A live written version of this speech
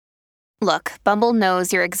Look, Bumble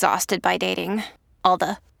knows you're exhausted by dating. All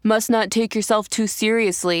the, must not take yourself too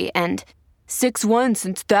seriously, and 6'1"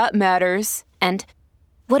 since that matters. And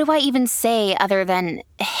what do I even say other than,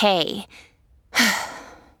 hey?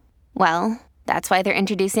 Well, that's why they're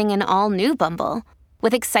introducing an all-new Bumble,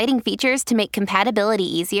 with exciting features to make compatibility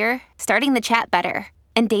easier, starting the chat better,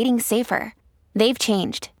 and dating safer. They've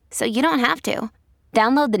changed, so you don't have to.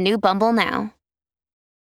 Download the new Bumble now.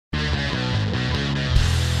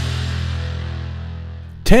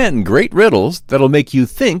 10 great riddles that'll make you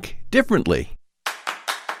think differently.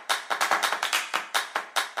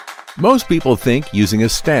 Most people think using a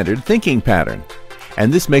standard thinking pattern,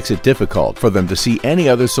 and this makes it difficult for them to see any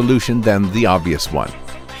other solution than the obvious one.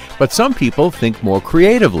 But some people think more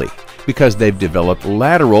creatively because they've developed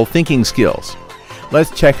lateral thinking skills.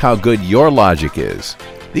 Let's check how good your logic is.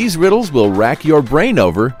 These riddles will rack your brain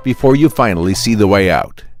over before you finally see the way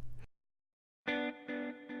out.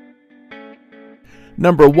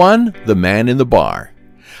 Number 1, the man in the bar.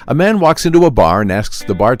 A man walks into a bar and asks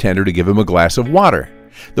the bartender to give him a glass of water.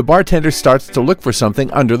 The bartender starts to look for something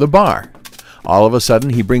under the bar. All of a sudden,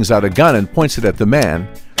 he brings out a gun and points it at the man.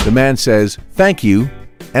 The man says, "Thank you,"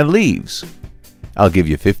 and leaves. I'll give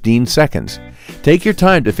you 15 seconds. Take your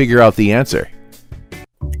time to figure out the answer.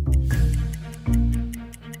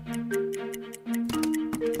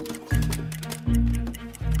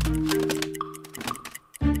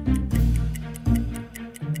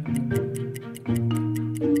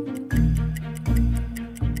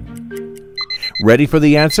 Ready for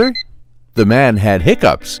the answer? The man had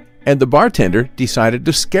hiccups, and the bartender decided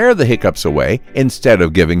to scare the hiccups away instead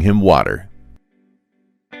of giving him water.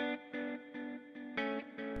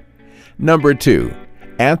 Number 2,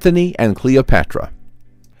 Antony and Cleopatra.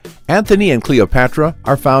 Antony and Cleopatra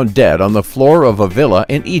are found dead on the floor of a villa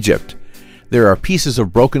in Egypt. There are pieces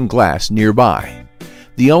of broken glass nearby.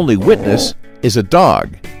 The only witness is a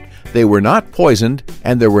dog. They were not poisoned,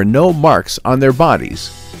 and there were no marks on their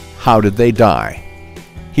bodies. How did they die?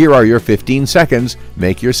 Here are your 15 seconds.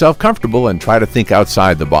 Make yourself comfortable and try to think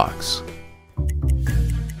outside the box.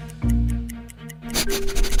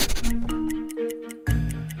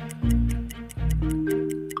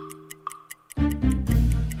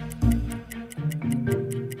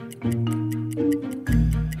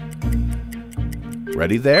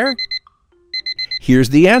 Ready there? Here's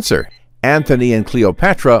the answer. Antony and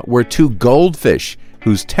Cleopatra were 2 goldfish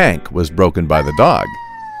whose tank was broken by the dog.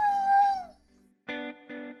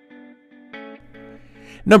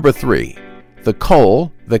 Number 3, the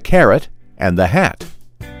coal, the carrot, and the hat.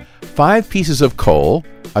 5 pieces of coal,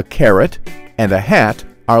 a carrot, and a hat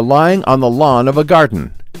are lying on the lawn of a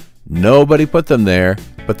garden. Nobody put them there,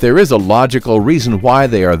 but there is a logical reason why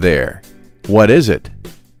they are there. What is it?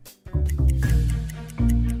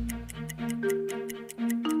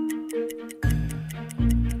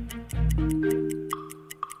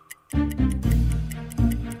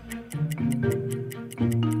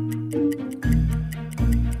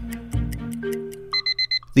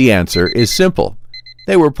 The answer is simple.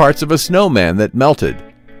 They were parts of a snowman that melted.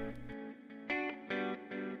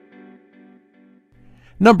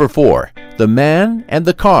 Number 4, the man and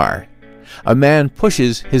the car. A man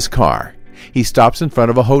pushes his car. He stops in front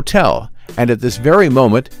of a hotel, and at this very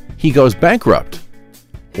moment, he goes bankrupt.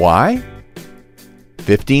 Why?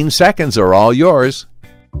 15 seconds are all yours.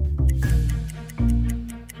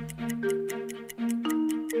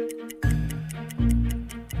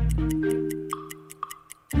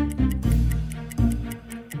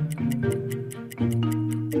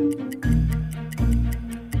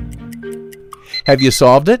 Have you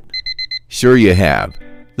solved it? Sure you have.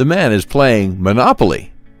 The man is playing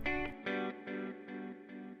Monopoly.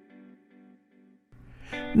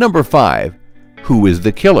 Number 5, who is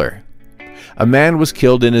the killer? A man was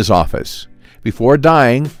killed in his office. Before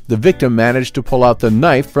dying, the victim managed to pull out the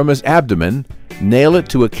knife from his abdomen, nail it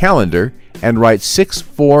to a calendar, and write 6,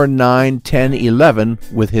 4, 9, 10, 11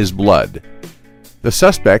 with his blood. The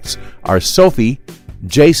suspects are Sophie,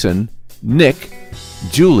 Jason, Nick,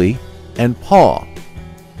 Julie, and Paul.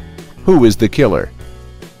 Who is the killer?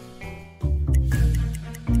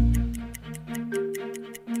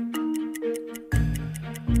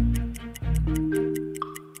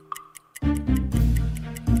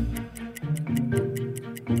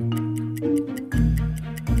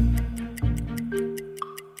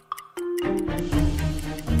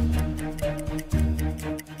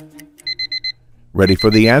 Ready for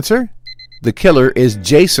the answer? The killer is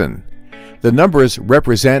Jason. The numbers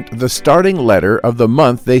represent the starting letter of the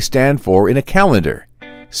month they stand for in a calendar.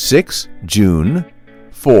 6, June,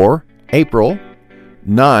 4, April,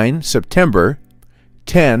 9, September,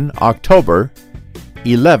 10, October,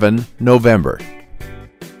 11 November.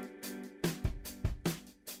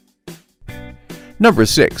 Number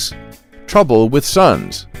 6. Trouble with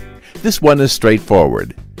sons. This one is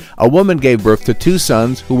straightforward. A woman gave birth to 2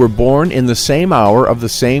 sons who were born in the same hour of the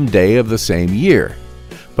same day of the same year,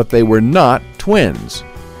 but they were not twins.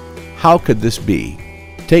 How could this be?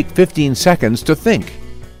 Take 15 seconds to think.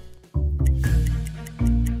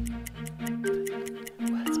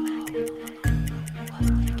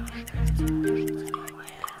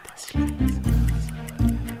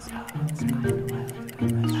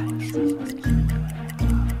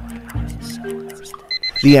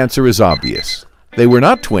 The answer is obvious. They were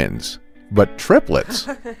not twins, but triplets.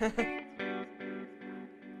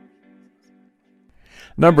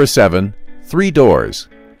 Number 7. 3 doors.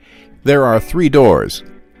 There are 3 doors.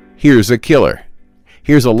 Here's a killer.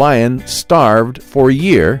 Here's a lion starved for a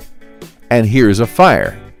year. And here's a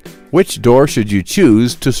fire. Which door should you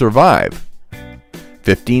choose to survive?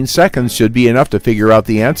 15 seconds should be enough to figure out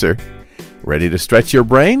the answer. Ready to stretch your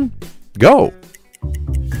brain? Go!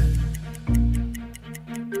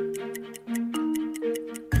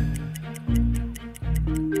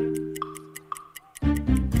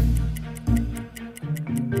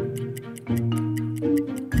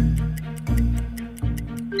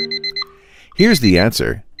 Here's the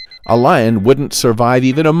answer. A lion wouldn't survive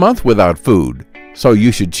even a month without food, so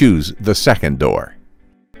you should choose the second door.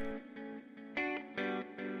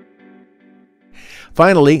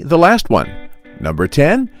 Finally, the last one. Number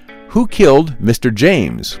 10. Who killed Mr.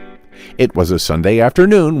 James? It was a Sunday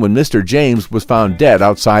afternoon when Mr. James was found dead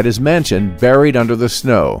outside his mansion, buried under the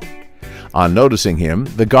snow. On noticing him,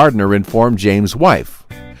 the gardener informed James' wife.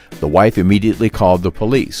 The wife immediately called the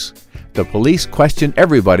police. The police questioned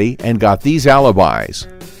everybody and got these alibis.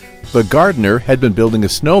 The gardener had been building a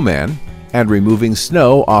snowman and removing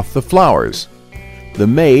snow off the flowers. The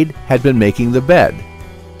maid had been making the bed.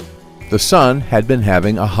 The son had been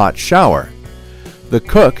having a hot shower. The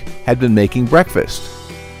cook had been making breakfast.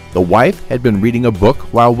 The wife had been reading a book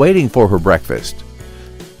while waiting for her breakfast.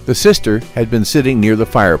 The sister had been sitting near the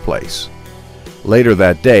fireplace. Later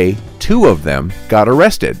that day, 2 of them got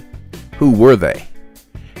arrested. Who were they?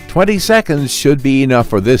 20 seconds should be enough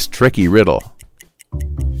for this tricky riddle.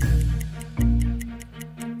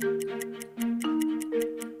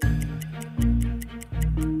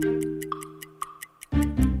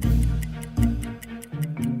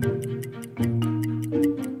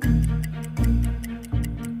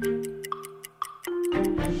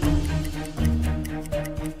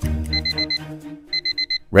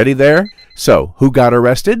 Ready there? So, who got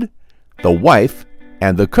arrested? The wife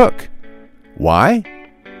and the cook. Why?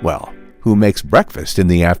 Well, who makes breakfast in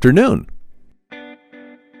the afternoon?